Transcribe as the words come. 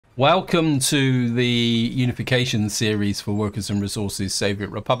Welcome to the Unification series for Workers and Resources Soviet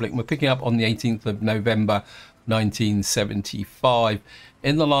Republic. We're picking up on the 18th of November 1975.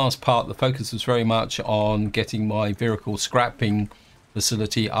 In the last part, the focus was very much on getting my vehicle scrapping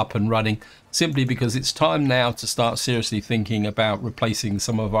facility up and running, simply because it's time now to start seriously thinking about replacing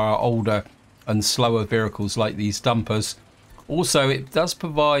some of our older and slower vehicles like these dumpers. Also, it does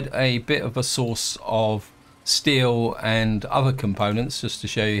provide a bit of a source of steel and other components, just to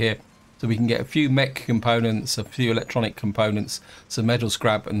show you here. So we can get a few mech components, a few electronic components, some metal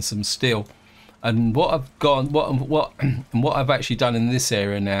scrap and some steel. And what I've actually done in this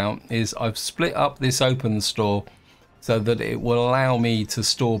area now is I've split up this open store so that it will allow me to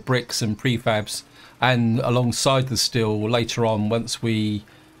store bricks and prefabs, and alongside the steel later on, once we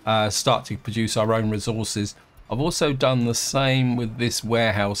start to produce our own resources. I've also done the same with this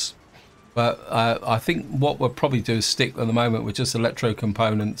warehouse. But I think what we'll probably do is stick at the moment with just electro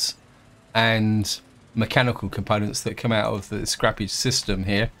components and mechanical components that come out of the scrappage system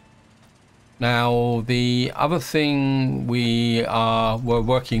here. Now, the other thing we're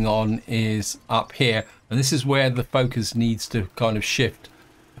working on is up here, and this is where the focus needs to kind of shift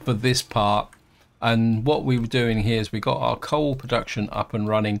for this part. And what we were doing here is we got our coal production up and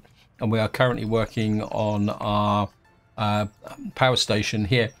running, and we are currently working on our power station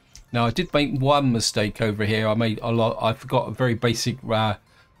here. Now, I did make one mistake over here. I forgot a very basic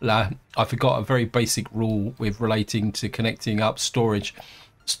rule with relating to connecting up storage.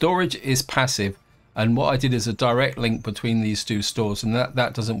 Storage is passive, and what I did is a direct link between these two stores, and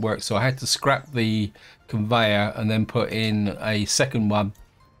that doesn't work. So I had to scrap the conveyor and then put in a second one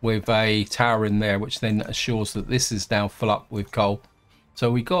with a tower in there, which then assures that this is now full up with coal.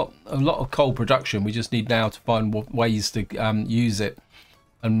 So we got a lot of coal production. We just need now to find ways to use it.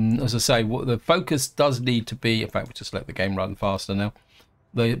 And as I say, what the focus does need to be, in fact, we'll just let the game run faster now.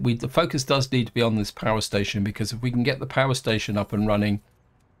 The focus does need to be on this power station, because if we can get the power station up and running,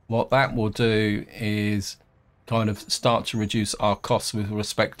 what that will do is kind of start to reduce our costs with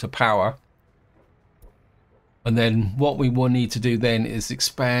respect to power. And then what we will need to do then is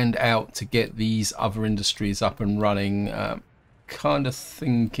expand out to get these other industries up and running. Kind of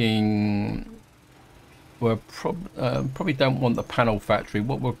thinking we'll probably don't want the panel factory.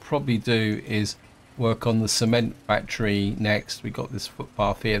 What we'll probably do is work on the cement factory next. We got this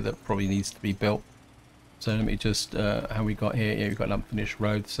footpath here that probably needs to be built. So let me just how we got here. Yeah, we've got an unfinished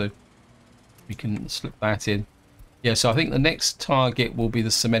road, so we can slip that in. Yeah, so I think the next target will be the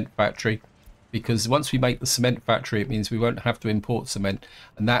cement factory, because once we make the cement factory, it means we won't have to import cement,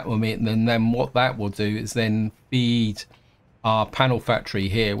 and that will mean then what that will do is then feed our panel factory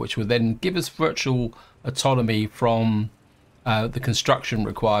here, which will then give us virtual autonomy from the construction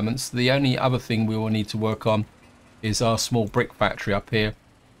requirements. The only other thing we will need to work on is our small brick factory up here,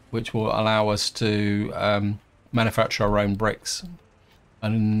 which will allow us to manufacture our own bricks.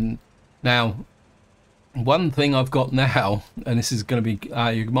 And now, one thing I've got now, and this is going to be,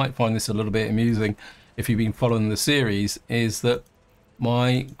 you might find this a little bit amusing if you've been following the series, is that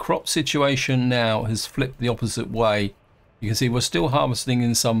my crop situation now has flipped the opposite way. You can see we're still harvesting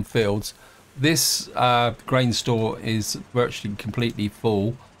in some fields. This grain store is virtually completely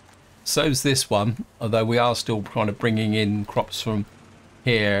full. So's this one, although we are still kind of bringing in crops from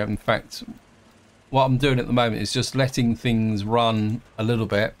here. In fact, what I'm doing at the moment is just letting things run a little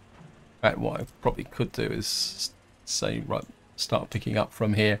bit. In fact, what I probably could do is say, right, start picking up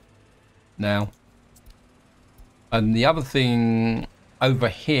from here now. And the other thing over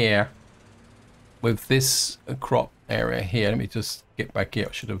here with this crop area here, let me just get back here.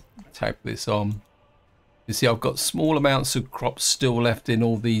 I should have tagged this on. You see, I've got small amounts of crops still left in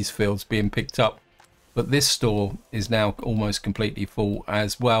all these fields being picked up, but this store is now almost completely full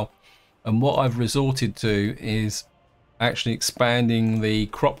as well. And what I've resorted to is actually expanding the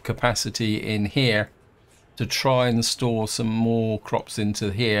crop capacity in here to try and store some more crops into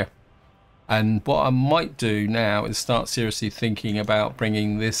here. And what I might do now is start seriously thinking about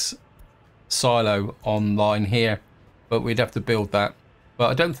bringing this silo online here, but we'd have to build that. But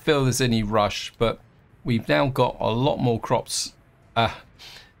I don't feel there's any rush, but we've now got a lot more crops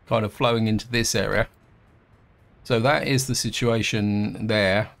kind of flowing into this area. So that is the situation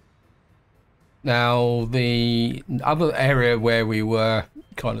there. Now, the other area where we were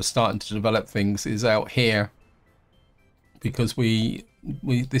kind of starting to develop things is out here, because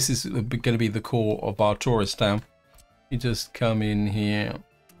this is going to be the core of our tourist town. You just come in here.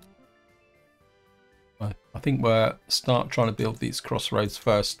 I think we'll start trying to build these crossroads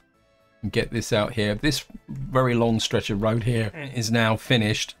first and get this out here. This very long stretch of road here is now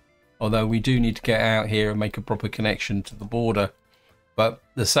finished, although we do need to get out here and make a proper connection to the border. but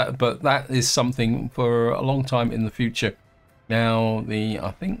that is something for a long time in the future. Now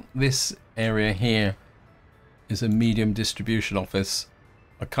I think this area here is a medium distribution office.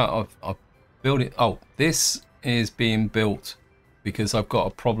 I've built it. Oh, this is being built because I've got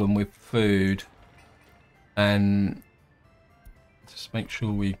a problem with food, and just make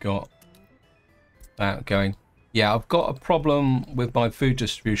sure we've got that going. Yeah, I've got a problem with my food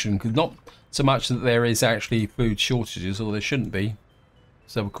distribution, because not so much that there is actually food shortages, or there shouldn't be.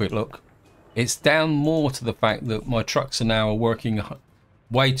 Let's have a quick look. It's down more to the fact that my trucks are now working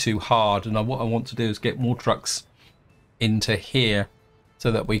way too hard, and what I want to do is get more trucks into here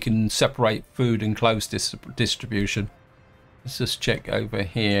so that we can separate food and clothes distribution. Let's just check over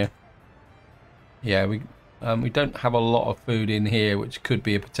here. Yeah, we don't have a lot of food in here, which could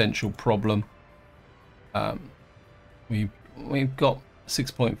be a potential problem. We've got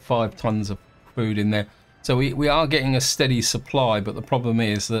 6.5 tons of food in there, so we are getting a steady supply, but the problem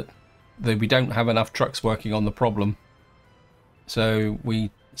is that we don't have enough trucks working on the problem. So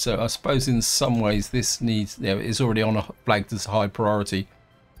I suppose in some ways this needs, it's already on flagged as high priority.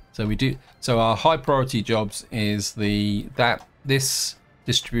 So we do. So our high priority jobs is this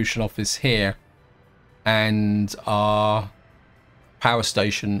distribution office here, and our power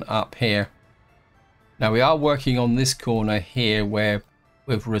station up here. Now we are working on this corner here, where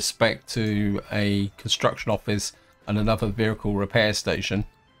with respect to a construction office and another vehicle repair station.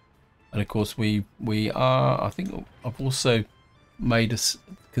 And of course we are, I think I've also made us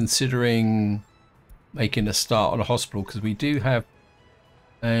considering making a start on a hospital, because we do have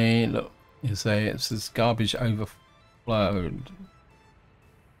a look. It says garbage overflowed.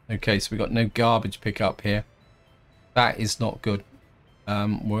 Okay, so we got no garbage pickup here. That is not good.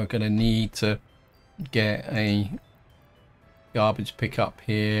 We're going to need to get a garbage pickup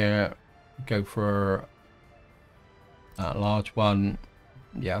here. Go for a large one.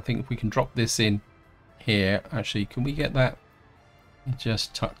 Yeah, I think if we can drop this in here. Actually, can we get that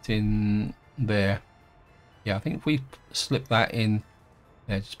just tucked in there? Yeah, I think if we slip that in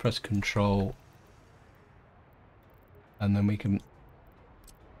there, just press Control, and then we can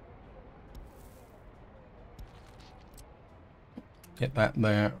get that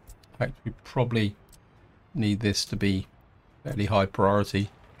there. In fact, we probably need this to be fairly high priority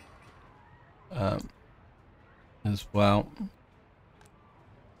as well.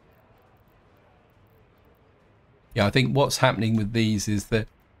 Yeah, I think what's happening with these is that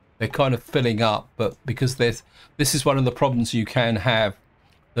they're kind of filling up, but because this is one of the problems you can have,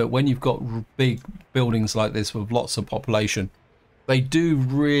 that when you've got big buildings like this with lots of population, they do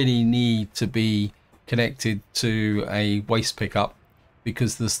really need to be connected to a waste pickup,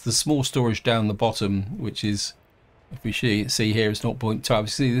 because there's the small storage down the bottom, which is, if we see here, it's 0.2.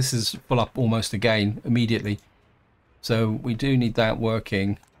 See, this is full up almost again immediately. So we do need that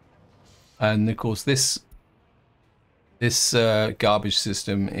working. And of course this garbage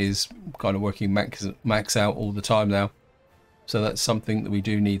system is kind of working max out all the time now. So that's something that we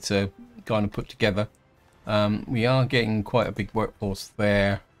do need to kind of put together. We are getting quite a big workforce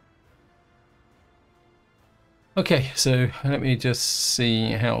there. Okay, so let me just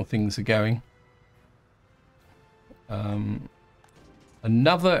see how things are going.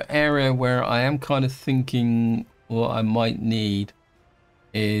 Another area where I am kind of thinking what I might need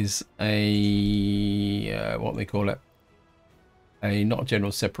is a what they call it, not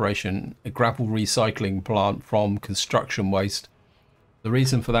general separation, a gravel recycling plant from construction waste. The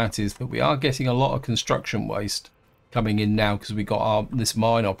reason for that is that we are getting a lot of construction waste coming in now, because we got this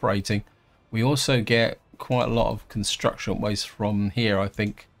mine operating. We also get quite a lot of construction waste from here. I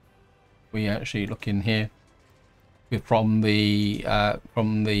think we actually look in here from the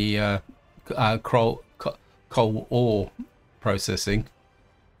coal ore processing,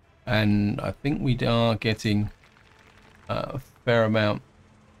 and I think we are getting a fair amount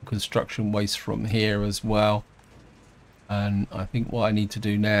of construction waste from here as well. And I think what I need to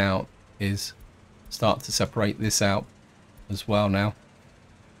do now is start to separate this out as well now.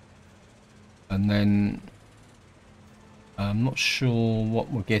 And then I'm not sure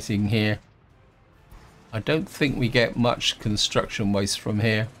what we're getting here. I don't think we get much construction waste from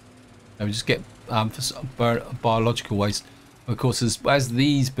here. We just get biological waste. Of course, as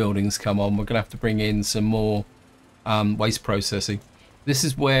these buildings come on, we're going to have to bring in some more waste processing. This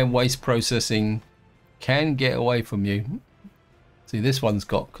is where waste processing can get away from you. See, this one's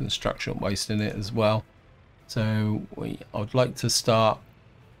got construction waste in it as well. So I would like to start.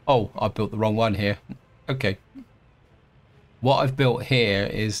 Oh, I built the wrong one here. Okay. What I've built here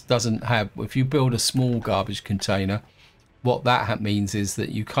doesn't have. If you build a small garbage container, what that means is that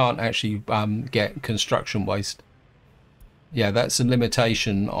you can't actually get construction waste. yeah, that's a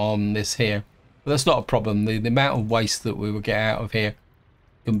limitation on this here. But that's not a problem. The amount of waste that we will get out of here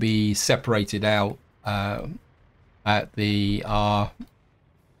can be separated out at the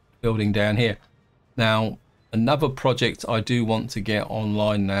building down here. Now, another project I do want to get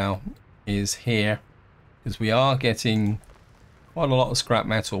online now is here, because we are getting quite a lot of scrap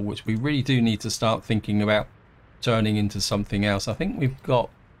metal, which we really do need to start thinking about turning into something else. I think we've got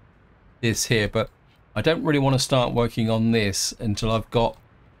this here, but I don't really want to start working on this until I've got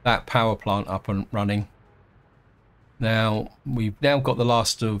that power plant up and running. Now, we've now got the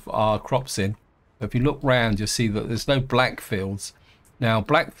last of our crops in. If you look round, you'll see that there's no black fields. Now,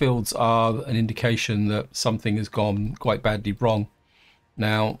 black fields are an indication that something has gone quite badly wrong.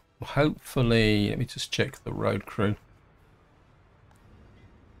 Now, hopefully, let me just check the road crew.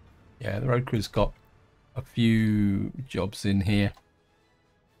 Yeah, the road crew's got a few jobs in here.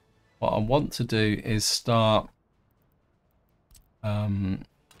 What I want to do is start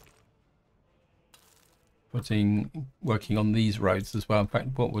working on these roads as well. In fact,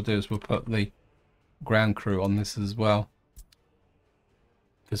 what we'll do is we'll put the ground crew on this as well,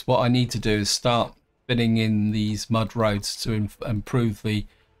 because what I need to do is start filling in these mud roads to improve the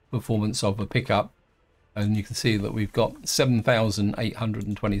performance of a pickup. And you can see that we've got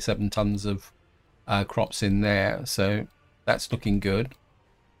 7,827 tons of crops in there, so that's looking good.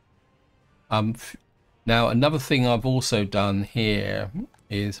 Now, another thing I've also done here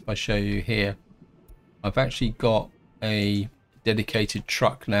is, if I show you here, I've actually got a dedicated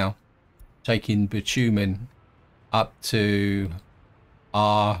truck now taking bitumen up to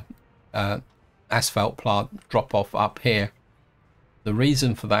our asphalt plant drop off up here. The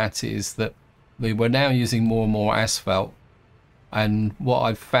reason for that is that we're now using more and more asphalt, and what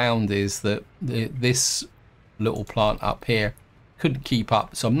I've found is that this little plant up here couldn't keep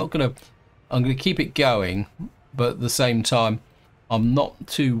up. So I'm going to keep it going, but at the same time I'm not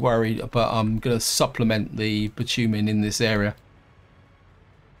too worried, but I'm going to supplement the bitumen in this area.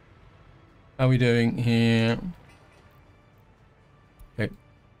 How are we doing here? Okay.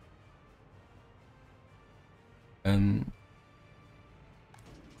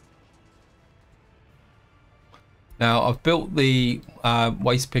 Now, I've built the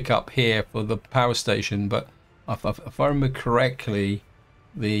waste pickup here for the power station, but if I remember correctly,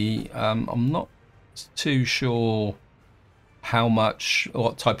 I'm not too sure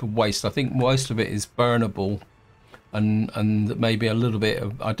what type of waste. I think most of it is burnable, and maybe a little bit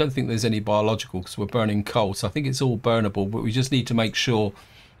of, I don't think there's any biological because we're burning coal, so I think it's all burnable, but we just need to make sure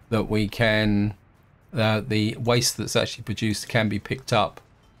that we can the waste that's actually produced can be picked up.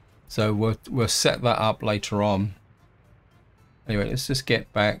 So we'll set that up later on. Anyway, let's just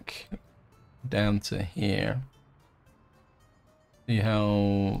get back down to here. See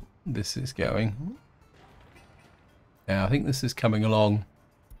how this is going. Yeah, I think this is coming along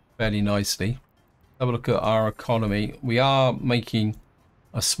fairly nicely. Have a look at our economy. We are making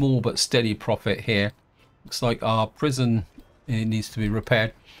a small but steady profit here. Looks like our prison, it needs to be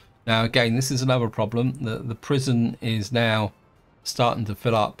repaired. Now again, this is another problem. The prison is now starting to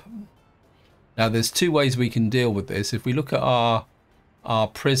fill up. Now there's two ways we can deal with this. If we look at our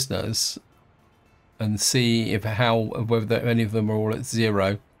prisoners and see whether any of them are all at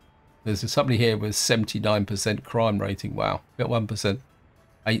 0. There's somebody here with 79% crime rating. Wow, got 1%,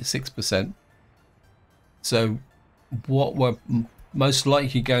 86%. So what we're most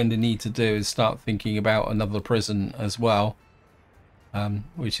likely going to need to do is start thinking about another prison as well,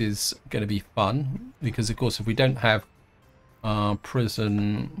 which is going to be fun, because of course if we don't have our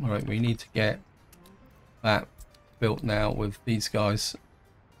prison, all right, we need to get that built now with these guys.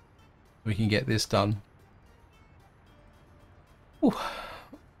 We can get this done. Ooh.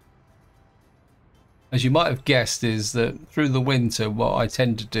 As you might have guessed, is that through the winter what I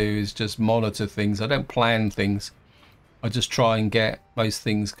tend to do is just monitor things. I don't plan things. I just try and get most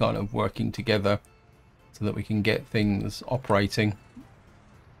things kind of working together so that we can get things operating.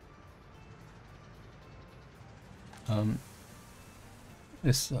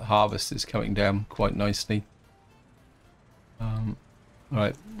 This harvest is coming down quite nicely.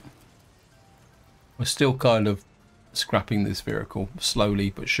 Right, we're still kind of scrapping this vehicle slowly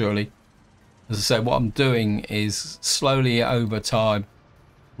but surely. As I say, what I'm doing is slowly over time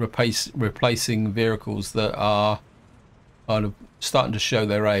replacing vehicles that are kind of starting to show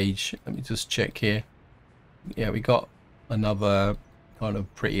their age. Let me just check here. Yeah, we got another kind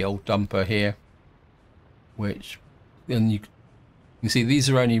of pretty old dumper here, which, and you can see these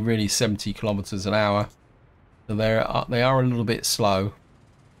are only really 70 kilometers an hour, so they are a little bit slow.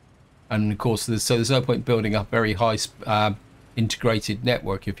 And of course, there's no point building up very high integrated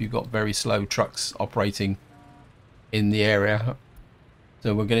network if you've got very slow trucks operating in the area.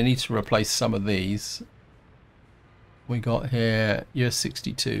 So we're going to need to replace some of these. We got here, you're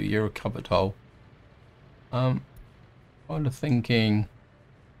 62, you're a covered hole. Kind of thinking,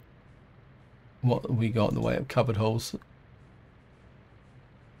 what have we got in the way of covered holes?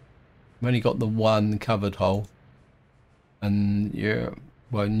 We've only got the one covered hole, and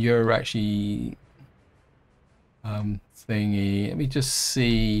you're actually thingy. Let me just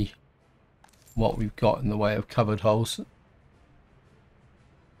see what we've got in the way of covered holes.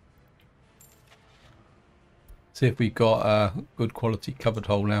 See if we've got a good quality covered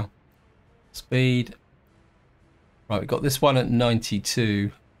hole now. Speed. Right, we've got this one at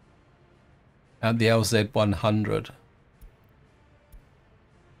 92 and the LZ 100.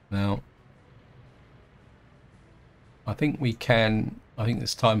 Now, I think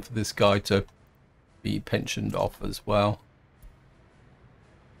it's time for this guy to be pensioned off as well.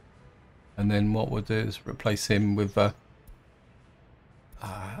 And then what we'll do is replace him with a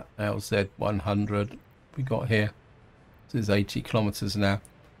LZ 100 we got here. This is 80 kilometers now.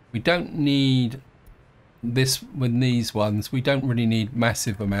 We don't need this with these ones. We don't really need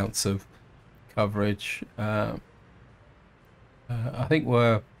massive amounts of coverage. I think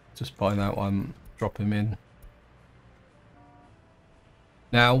we're just buying that one, drop him in.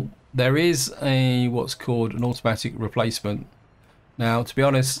 Now there is a what's called an automatic replacement. Now, to be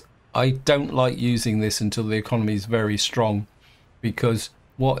honest, I don't like using this until the economy is very strong, because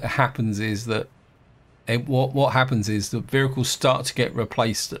what happens is that what happens is that vehicles start to get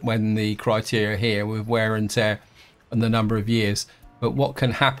replaced when the criteria here with wear and tear and the number of years. But what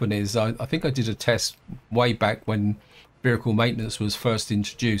can happen is, I think I did a test way back when vehicle maintenance was first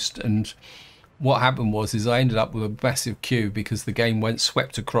introduced, and what happened was I ended up with a massive queue because the game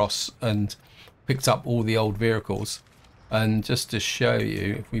swept across and picked up all the old vehicles. And just to show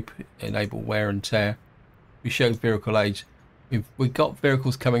you, if we enable wear and tear, we show vehicle age, we've got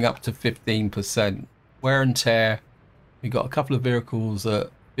vehicles coming up to 15%. Wear and tear, we've got a couple of vehicles at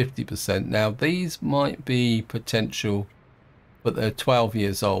 50%. Now these might be potential, but they're 12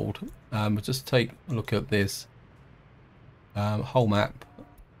 years old. We'll just take a look at this whole map.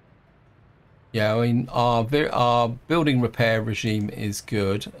 Yeah, I mean our building repair regime is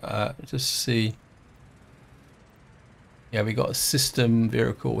good. Just see. Yeah, we got a system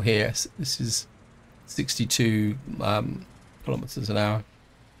vehicle here. This is 62 kilometers an hour.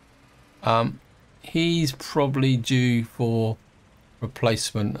 He's probably due for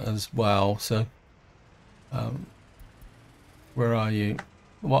replacement as well. So, where are you?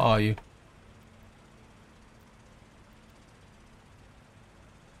 What are you?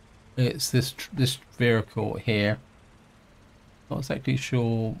 It's this vehicle here. Not exactly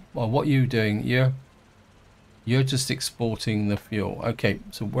sure. Well, what are you doing? You're just exporting the fuel. Okay,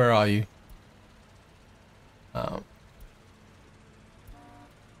 so where are you?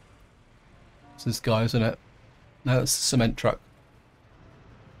 It's this guy, isn't it? No, it's the cement truck.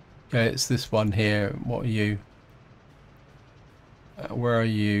 Okay, it's this one here. What are you? Where are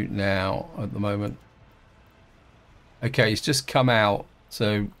you now at the moment? Okay, he's just come out.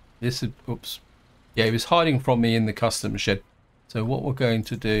 So this is, oops. Yeah, he was hiding from me in the customs shed. So what we're going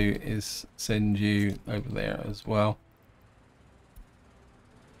to do is send you over there as well.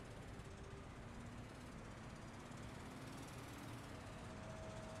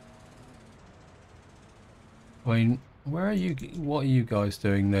 I mean, where are you? What are you guys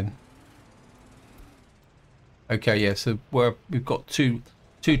doing then? Okay, yeah. So we've got two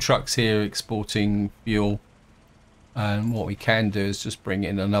trucks here exporting fuel, and what we can do is just bring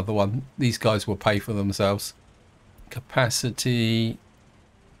in another one. These guys will pay for themselves. Capacity.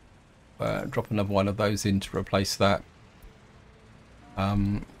 Drop another one of those in to replace that.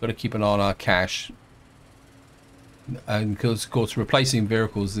 Got to keep an eye on our cash, and because of course replacing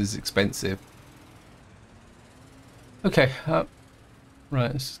vehicles is expensive. Okay, right,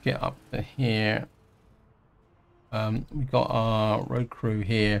 let's get up to here. We've got our road crew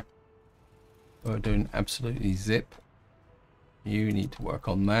here. We're doing absolutely zip. You need to work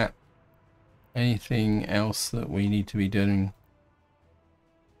on that. Anything else that we need to be doing?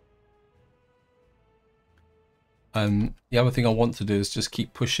 The other thing I want to do is just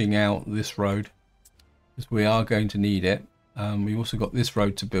keep pushing out this road, because we are going to need it. We've also got this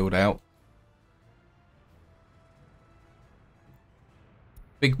road to build out.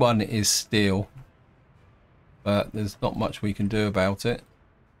 Big one is steel, but there's not much we can do about it.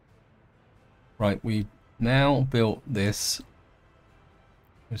 Right, we now built this.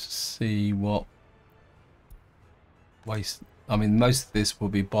 Let's see what waste. I mean, most of this will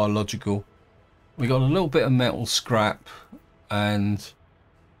be biological. We got a little bit of metal scrap, but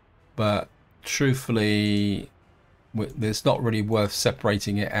truthfully, it's not really worth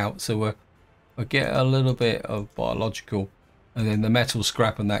separating it out. So we'll get a little bit of biological, and then the metal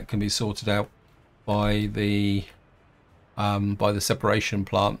scrap and that can be sorted out by the separation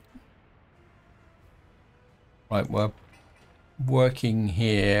plant. Right, we're working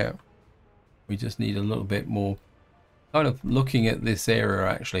here. We just need a little bit more. Kind of looking at this area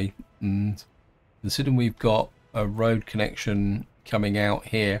actually, and considering we've got a road connection coming out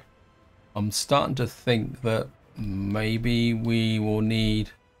here, I'm starting to think that maybe we will need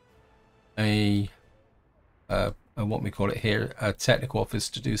a what we call it here, a technical office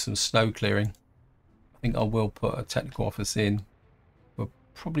to do some snow clearing. I think I will put a technical office in. We'll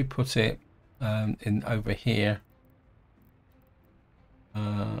probably put it in over here.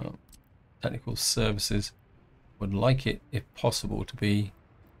 Technical services. Would like it, if possible, to be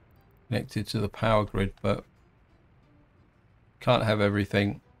connected to the power grid, but can't have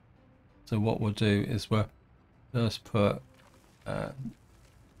everything. So what we'll do is we'll just put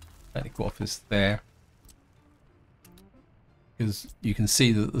technical office there, because you can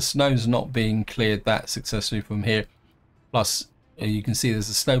see that the snow's not being cleared that successfully from here. Plus, you can see there's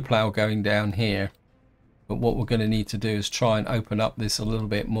a snow plow going down here. But what we're going to need to do is try and open up this a little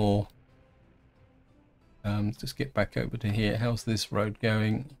bit more. Just get back over to here. How's this road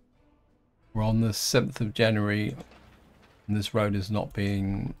going? We're on the 7th of January and this road is not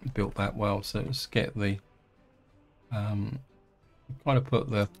being built that well, so let's get the kind of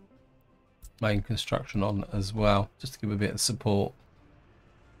put the main construction on as well, just to give a bit of support.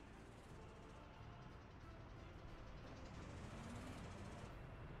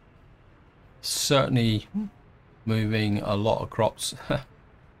 Certainly moving a lot of crops.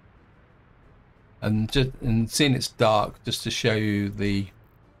 And seeing it's dark, just to show you the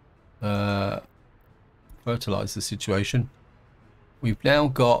fertilizer situation. We've now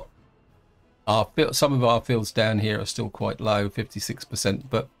got some of our fields down here are still quite low, 56%,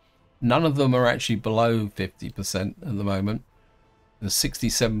 but none of them are actually below 50% at the moment. There's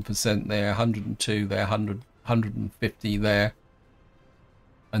 67% there, 102 there, 150 there.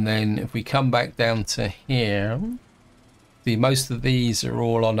 And then if we come back down to here, see, most of these are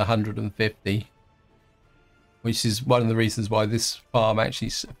all on 150. Which is one of the reasons why this farm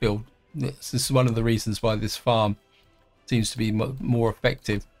actually this is one of the reasons why this farm seems to be more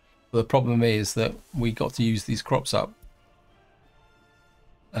effective. But the problem is that we got to use these crops up.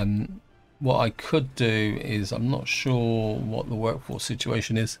 And what I could do is, I'm not sure what the workforce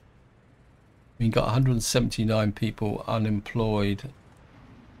situation is. We've got 179 people unemployed.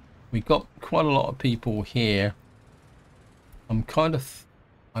 We've got quite a lot of people here. I've kind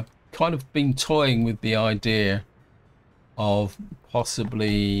of been toying with the idea of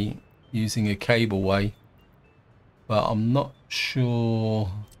possibly using a cableway, but I'm not sure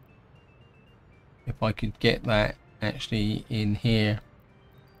if I could get that actually in here.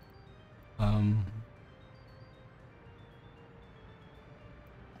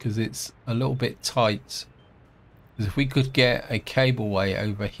 Because it's a little bit tight. Because if we could get a cableway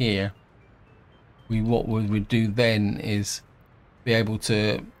over here, what we would do then is be able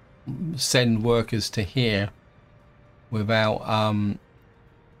to send workers to here without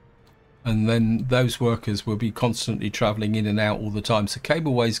and then those workers will be constantly traveling in and out all the time. So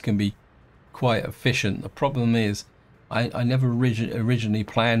cableways can be quite efficient. The problem is I never originally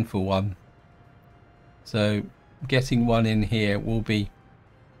planned for one, so getting one in here will be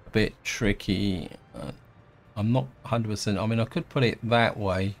a bit tricky. I'm not 100%. I mean, I could put it that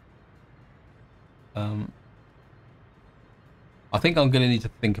way. I think I'm going to need to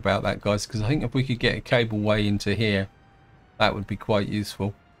think about that, guys, because I think if we could get a cableway into here, that would be quite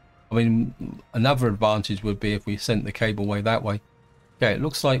useful. I mean, another advantage would be if we sent the cableway that way. Okay, it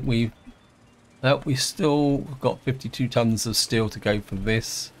looks like we've still got 52 tons of steel to go for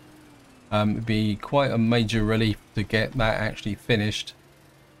this. It'd be quite a major relief to get that actually finished.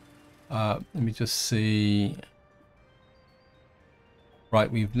 Let me just see. Right,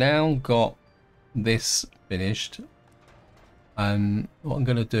 we've now got this finished. And what I'm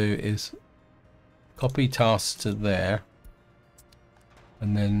going to do is copy tasks to there,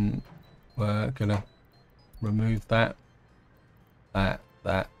 and then we're going to remove that. I'm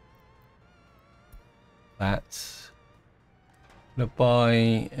going to buy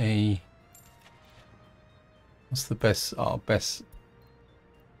a, what's the best, our best.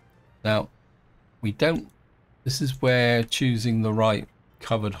 Now we don't, this is where choosing the right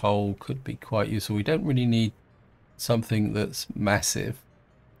covered hole could be quite useful. We don't really need something that's massive.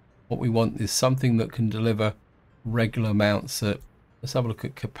 What we want is something that can deliver regular amounts at, let's have a look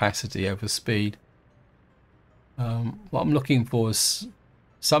at capacity over speed. What I'm looking for is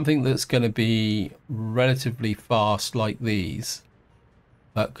something that's going to be relatively fast like these,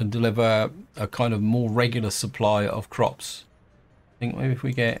 that can deliver a kind of more regular supply of crops. I think maybe if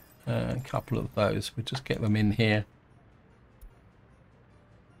we get a couple of those, we just get them in here.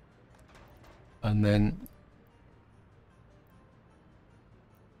 And then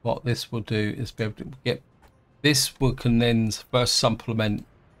what this will do is be able to get, this will can then first supplement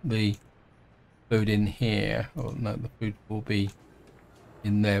the food in here. Oh no, the food will be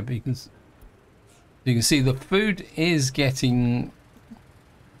in there, because you can see the food is getting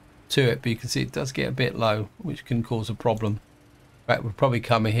to it, but you can see it does get a bit low, which can cause a problem. In fact, we'll probably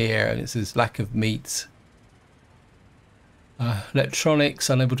come here and it says lack of meat.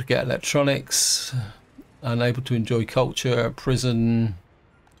 Electronics, unable to get electronics, unable to enjoy culture, prison.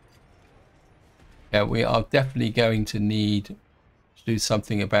 Yeah, we are definitely going to need to do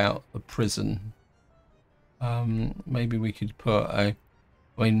something about the prison. Maybe we could put a,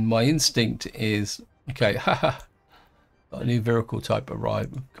 I mean, my instinct is, okay, haha, got a new vehicle type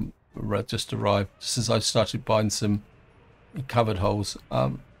just arrived, just as I started buying some covered holes.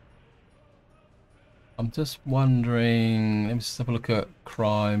 I'm just wondering, let me just have a look at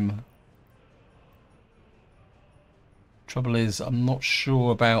crime. Trouble is, I'm not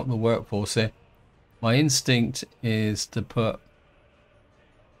sure about the workforce here. My instinct is to put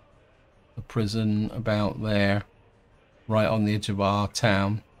the prison about there, right on the edge of our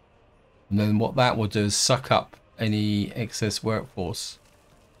town. And then what that will do is suck up any excess workforce.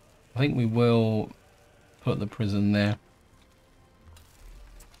 I think we will put the prison there.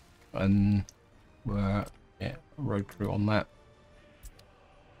 And we're, yeah, road crew on that.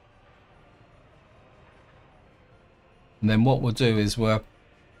 And then what we'll do is we'll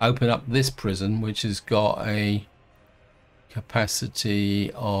open up this prison, which has got a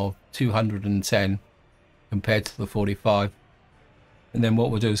capacity of 210 compared to the 45. And then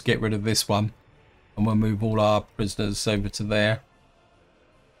what we'll do is get rid of this one, and we'll move all our prisoners over to there.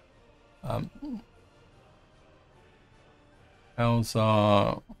 How's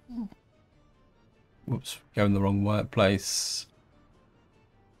our... Whoops, going the wrong place.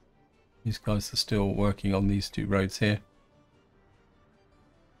 These guys are still working on these two roads here,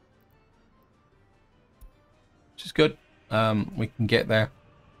 which is good. We can get there.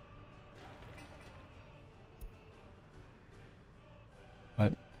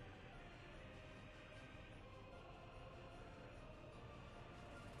 Right.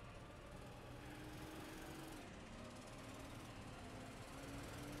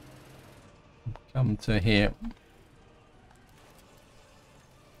 Come to here.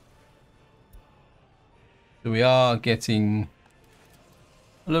 So we are getting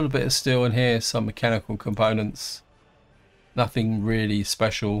a little bit of steel in here, some mechanical components. Nothing really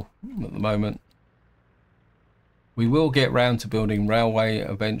special at the moment. We will get round to building railway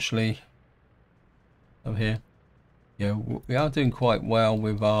eventually. Over here. Yeah, we are doing quite well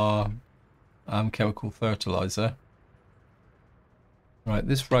with our chemical fertilizer. Right,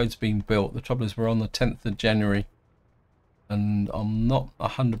 this road's been built. The trouble is we're on the 10th of January. And I'm not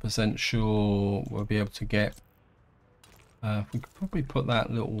 100% sure we'll be able to get... we could probably put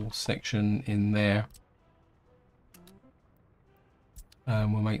that little section in there.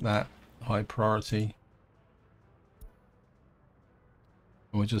 And we'll make that high priority.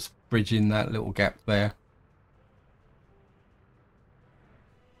 And we'll just bridge in that little gap there.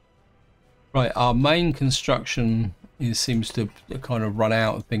 Right, our main construction seems to kind of run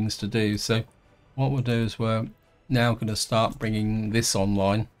out of things to do. So what we'll do is we're now going to start bringing this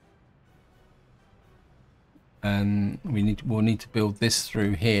online. And we'll need to build this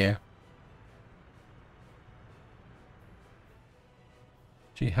through here.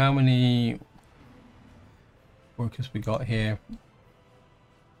 Gee, how many workers we got here?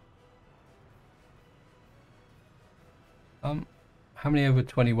 How many over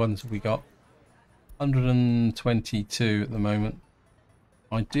 21s have we got? 122 at the moment.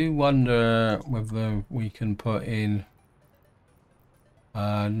 I do wonder whether we can put in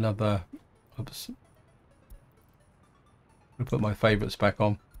another... Oops. I'll put my favourites back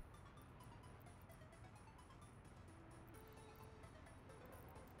on.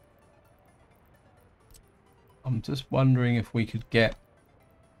 I'm just wondering if we could get...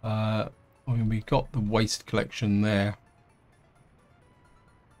 I mean, we got the waste collection there.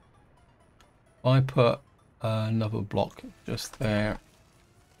 I put another block just there.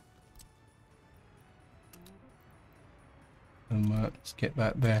 And let's get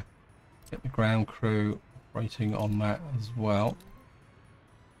that there. Get the ground crew operating on that as well.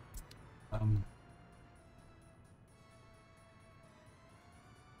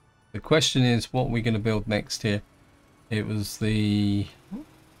 The question is, what are we going to build next here? It was the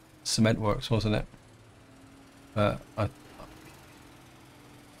cement works, wasn't it?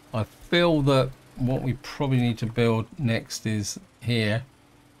 I feel that what we probably need to build next is here,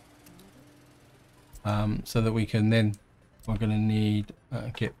 so that we can then, we're going to need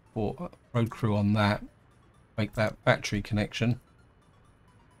get road crew on that, make that battery connection.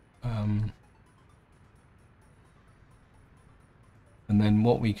 And then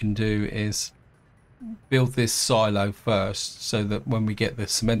what we can do is build this silo first, so that when we get the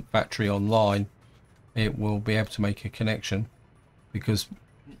cement factory online, it will be able to make a connection. Because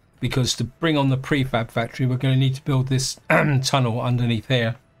to bring on the prefab factory, we're going to need to build this tunnel underneath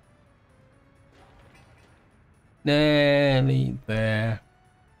here. Nearly there.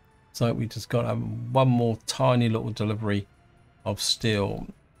 So we just got one more tiny little delivery of steel.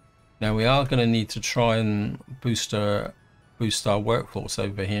 Now we are going to need to try and boost our workforce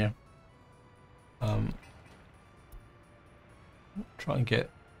over here. Try and get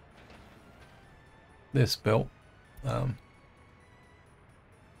this built.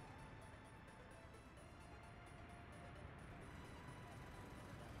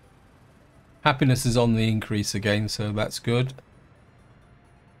 Happiness is on the increase again, so that's good.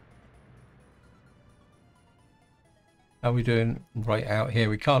 How are we doing right out here?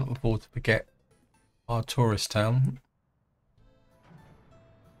 We can't afford to forget our tourist town.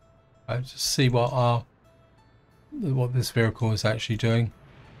 I'll just see what this vehicle is actually doing.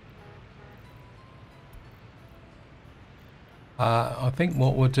 I think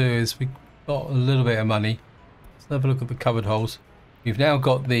what we'll do is we've got a little bit of money. Let's have a look at the covered holes. We've now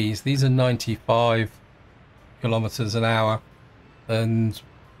got these. These are 95 kilometers an hour. And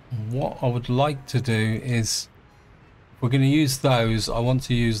what I would like to do is, if we're going to use those, I want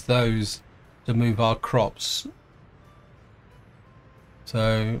to use those to move our crops.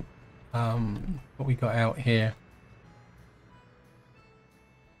 So, what we got out here.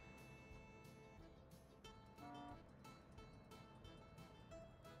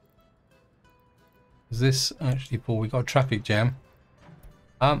 Is this actually full? We got a traffic jam.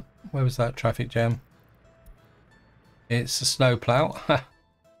 Where was that traffic jam? It's a snow plow,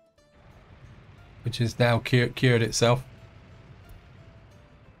 which has now cured itself.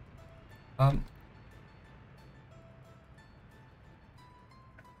 I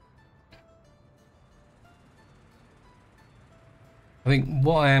think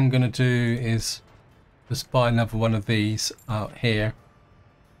what I am going to do is just buy another one of these out here.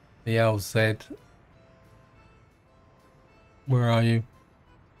 The LZ. Where are you?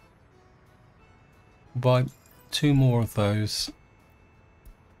 Buy 2 more of those.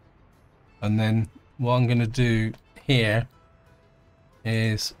 And then what I'm going to do here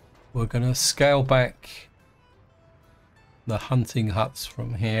is we're going to scale back the hunting huts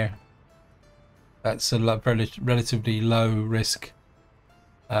from here. That's a relatively low risk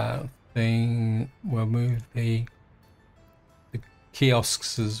thing. We'll move the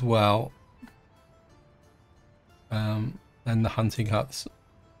kiosks as well, and the hunting huts.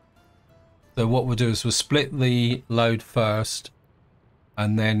 So what we'll do is we'll split the load first,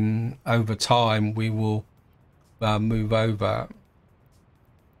 and then over time we will move over.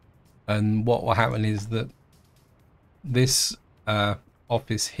 And what will happen is that this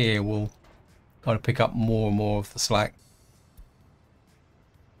office here will kind of pick up more and more of the slack.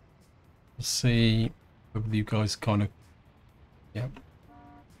 Let's see whether you guys kind of, yeah.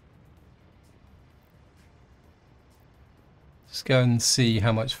 Let's go and see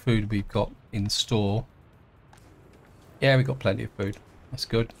how much food we've got in store. Yeah, we've got plenty of food. That's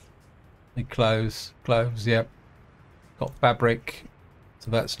good. The clothes, yep. Got fabric, so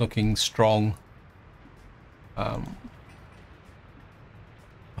that's looking strong. I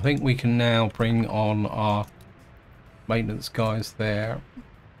think we can now bring on our maintenance guys there.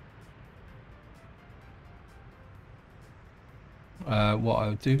 What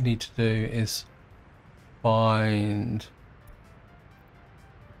I do need to do is find,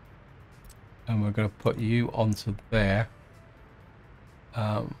 and we're going to put you onto there,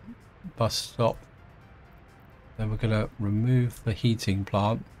 bus stop. Then we're going to remove the heating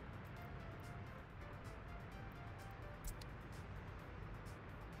plant.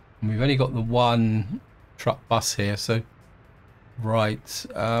 And we've only got the one truck bus here, so right,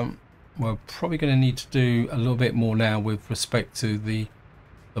 we're probably going to need to do a little bit more now with respect to the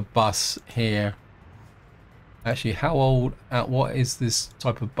bus here. Actually, how old, what is this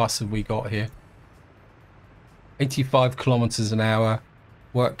type of bus have we got here? 85 kilometers an hour,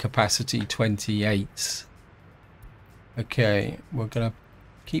 work capacity 28. Okay, we're gonna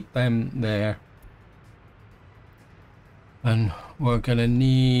keep them there, and we're gonna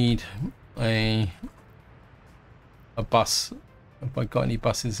need a bus Have I got any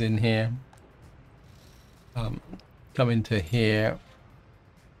buses in here? Come into here.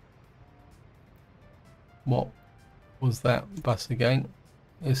 What was that bus again?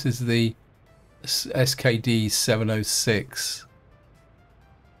 This is the SKD 706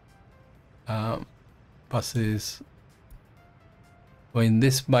 buses. I mean,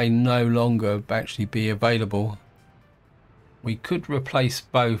 this may no longer actually be available. We could replace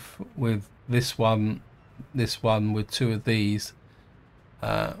both with this one with two of these.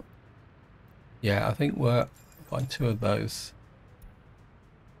 Yeah, I think we're buying two of those.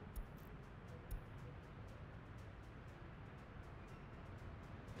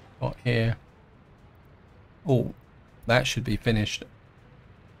 Got here. Oh, that should be finished.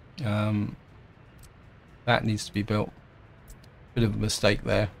 That needs to be built. Bit of a mistake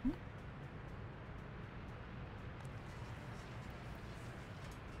there.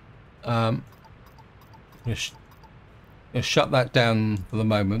 I'm gonna shut that down for the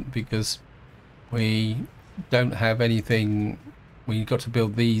moment because we don't have anything. We've got to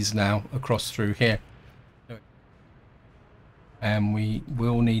build these now across through here, and we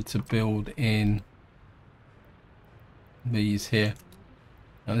will need to build in these here.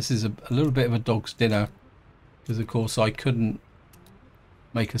 Now this is a little bit of a dog's dinner because of course I couldn't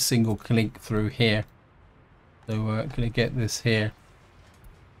make a single link through here, so we're going to get this here.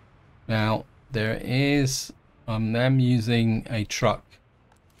 Now there is, I'm using a truck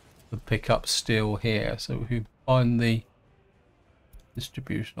to pick up steel here, so if we find the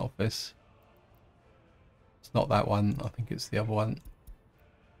distribution office, it's not that one, I think it's the other one.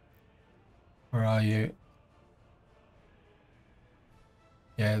 Where are you?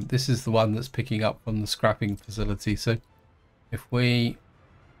 Yeah, this is the one that's picking up from the scrapping facility. So if we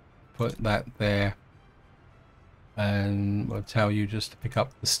put that there, and we'll tell you just to pick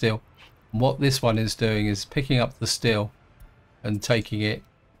up the steel. And what this one is doing is picking up the steel and taking it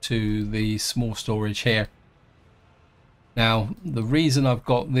to the small storage here. Now the reason I've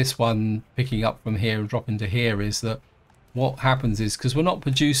got this one picking up from here and dropping to here is that what happens is, because we're not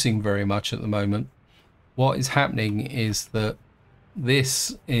producing very much at the moment, what is happening is that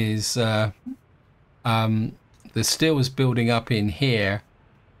this is the steel is building up in here,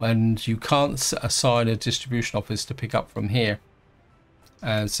 and you can't assign a distribution office to pick up from here.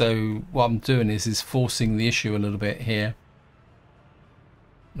 And so what I'm doing is forcing the issue a little bit here.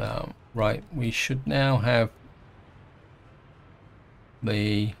 Now, right, we should now have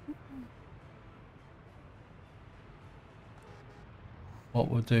the, what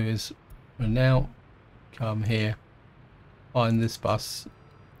we'll do is we'll now come here, find this bus.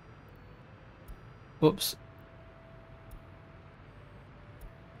 Whoops.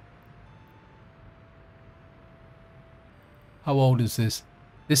 How old is this?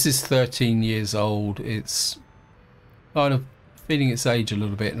 This is 13 years old. It's kind of feeling its age a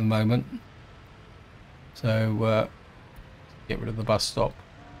little bit at the moment. So get rid of the bus stop.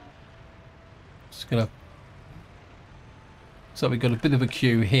 Just gonna. So we've got a bit of a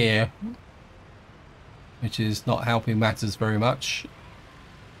queue here, which is not helping matters very much.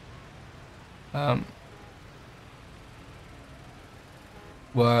 Well,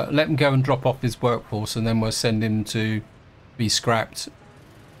 let him go and drop off his workforce, and then we'll send him to be scrapped.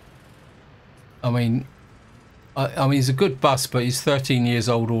 I mean he's a good bus, but he's 13 years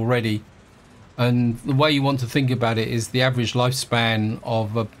old already, and the way you want to think about it is the average lifespan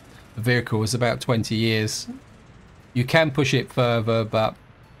of a vehicle is about 20 years. You can push it further, but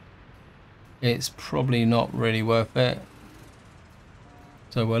it's probably not really worth it.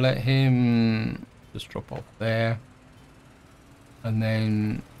 So we'll let him just drop off there, and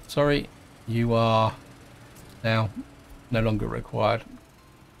then, sorry, you are now no longer required.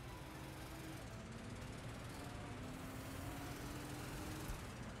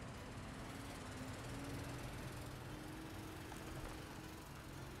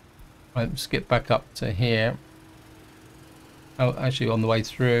 Right, let's get back up to here. Oh, actually on the way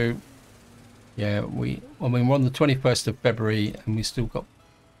through, yeah, we're on the 21st of February and we still got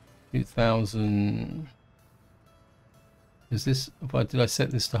 2000. Is this, did I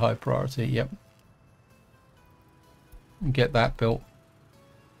set this to high priority? Yep. Get that built.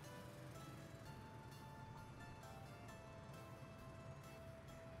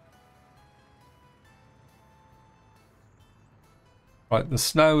 Right, the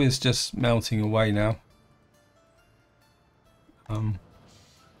snow is just melting away now.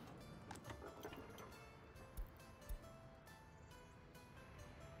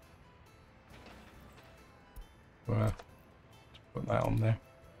 Put that on there.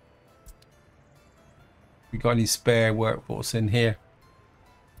 We got any spare workforce in here?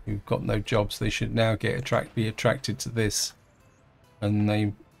 We've got no jobs. They should now be attracted to this. and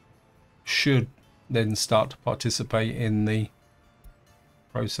they should then start to participate in the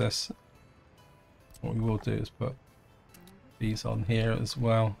process. What we will do is put these on here as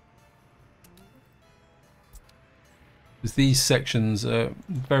well, because these sections are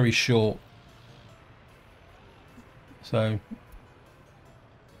very short, so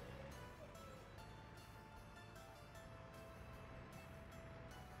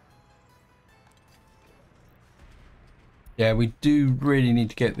yeah, we do really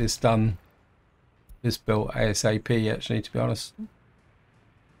need to get this done, this built ASAP, actually, to be honest.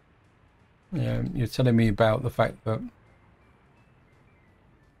 Yeah, you're telling me about the fact that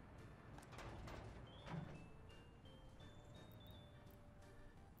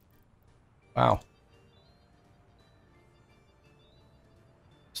wow,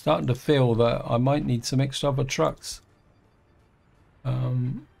 starting to feel that I might need some extra other trucks.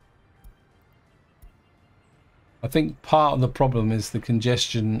 I think part of the problem is the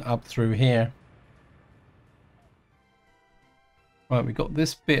congestion up through here. Right, we've got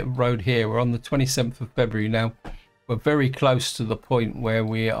this bit of road here. We're on the 27th of February now. We're very close to the point where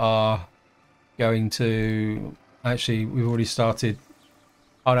we are going to... Actually, we've already started.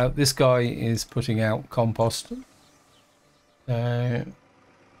 Oh no, this guy is putting out compost. It's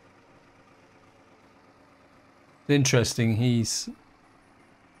interesting, he's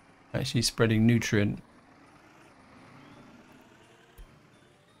actually spreading nutrient.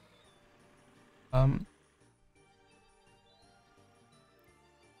 I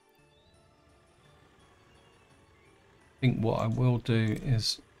think what I will do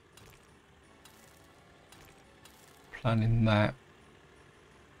is planning that.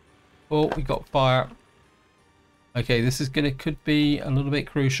 Oh, we got fire. Okay, this is could be a little bit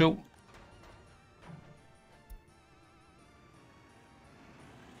crucial.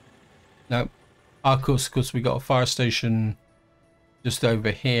 No, of course we got a fire station just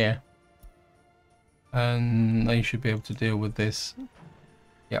over here, and they should be able to deal with this.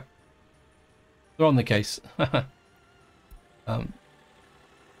 Yep, they're on the case. I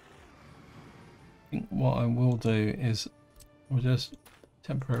think what I will do is we'll just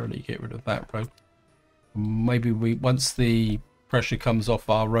temporarily get rid of that road. Maybe once the pressure comes off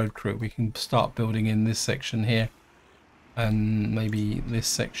our road crew, we can start building in this section here, and maybe this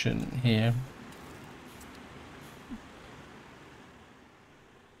section here.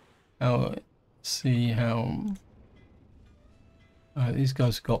 Let's see how these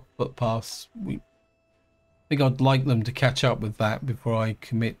guys got footpaths. I think I'd like them to catch up with that before I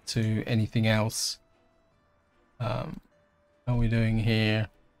commit to anything else. How are we doing here?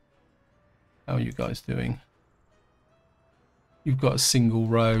 How are you guys doing? You've got a single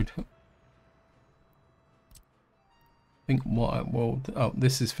road. I think what I will... Oh,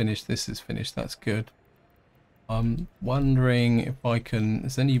 this is finished. This is finished. That's good. I'm wondering if I can...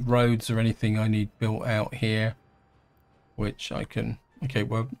 Is there any roads or anything I need built out here? Which I can... Okay,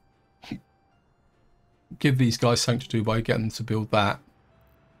 well... Give these guys something to do by getting them to build that.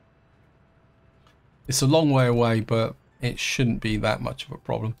 It's a long way away, but it shouldn't be that much of a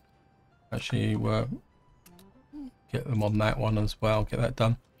problem. Actually, we'll get them on that one as well. Get that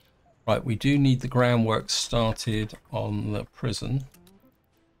done. Right, we do need the groundwork started on the prison,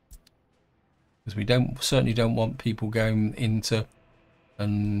 because we certainly don't want people going into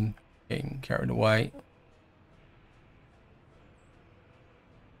and getting carried away.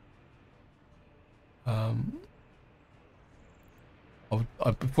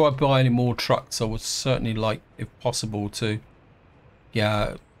 Before I buy any more trucks, I would certainly like, if possible, to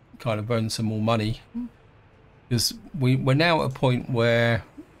kind of earn some more money, because we're now at a point where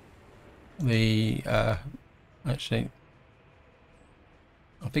the actually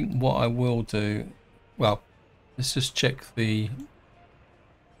I think what I will do, well, let's just check the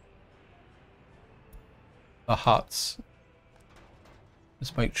huts.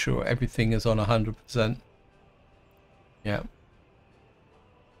 Just make sure everything is on 100%. Yeah.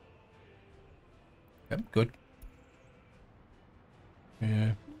 Yep, good.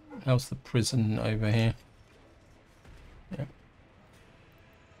 Yeah. How's the prison over here? Yeah.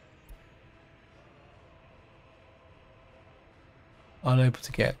 Unable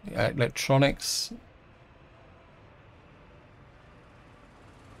to get electronics.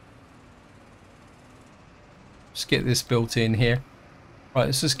 Just get this built in here. Right,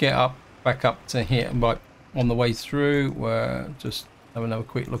 let's just get back up to here, and right on the way through, we're just have another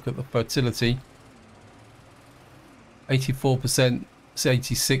quick look at the fertility. 84%,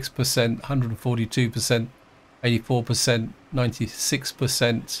 86%, 142%, 84%,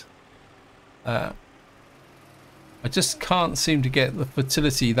 96%. I just can't seem to get the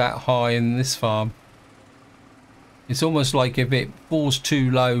fertility that high in this farm. It's almost like if it falls too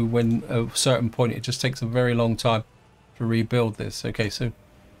low when a certain point, it just takes a very long time to rebuild this. Okay, so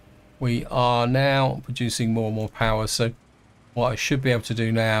we are now producing more and more power. So what I should be able to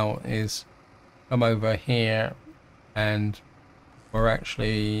do now is come over here and we're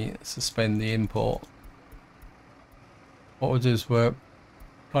actually suspend the import. What we'll do is we're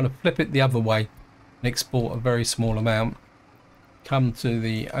kind of flip it the other way and export a very small amount. Come to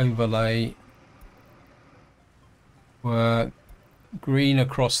the overlay. We're green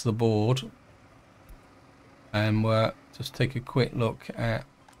across the board, and we'll just take a quick look at.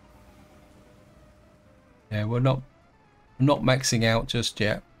 Yeah, we're not maxing out just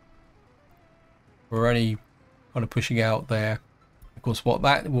yet. We're only kind of pushing out there. Of course, what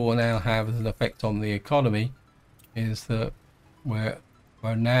that will now have as an effect on the economy is that we're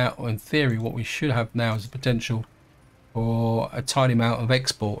now, in theory, what we should have now is the potential for a tiny amount of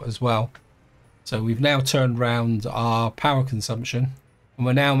export as well. So we've now turned around our power consumption, and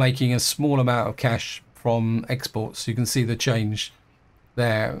we're now making a small amount of cash from exports. So you can see the change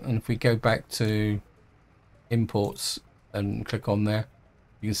there. And if we go back to imports and click on there,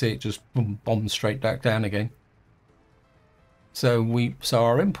 you can see it just bombs straight back down again. So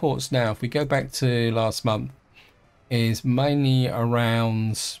our imports now, if we go back to last month, is mainly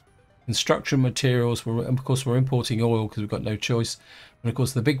around construction materials. Of course, we're importing oil because we've got no choice. And of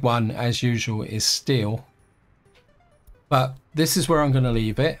course, the big one, as usual, is steel. But this is where I'm going to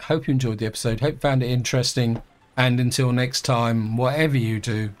leave it. Hope you enjoyed the episode. Hope you found it interesting. And until next time, whatever you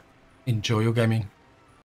do, enjoy your gaming.